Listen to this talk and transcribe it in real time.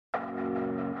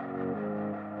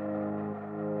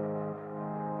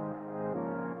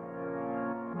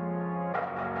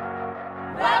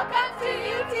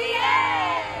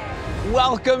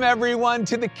Welcome everyone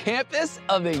to the campus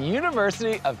of the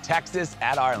University of Texas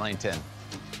at Arlington.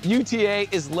 UTA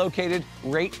is located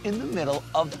right in the middle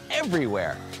of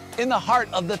everywhere, in the heart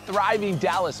of the thriving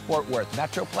Dallas-Fort Worth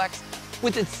Metroplex,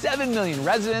 with its 7 million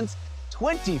residents,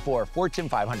 24 Fortune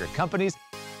 500 companies,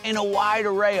 and a wide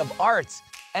array of arts,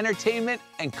 entertainment,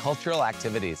 and cultural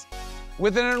activities.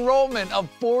 With an enrollment of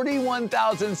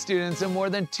 41,000 students and more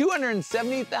than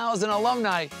 270,000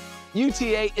 alumni,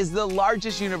 UTA is the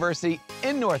largest university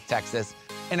in North Texas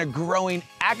and a growing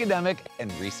academic and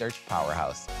research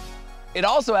powerhouse. It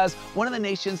also has one of the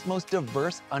nation's most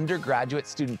diverse undergraduate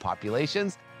student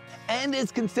populations and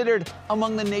is considered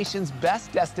among the nation's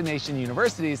best destination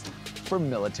universities for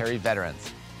military veterans.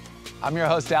 I'm your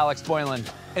host, Alex Boylan,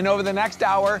 and over the next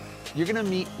hour, you're gonna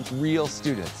meet real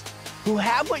students who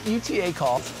have what UTA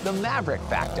calls the Maverick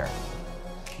Factor.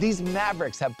 These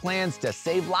Mavericks have plans to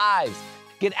save lives,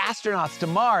 get astronauts to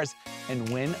Mars, and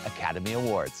win Academy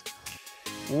Awards.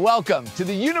 Welcome to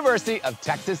the University of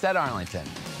Texas at Arlington.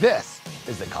 This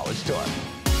is the College Tour.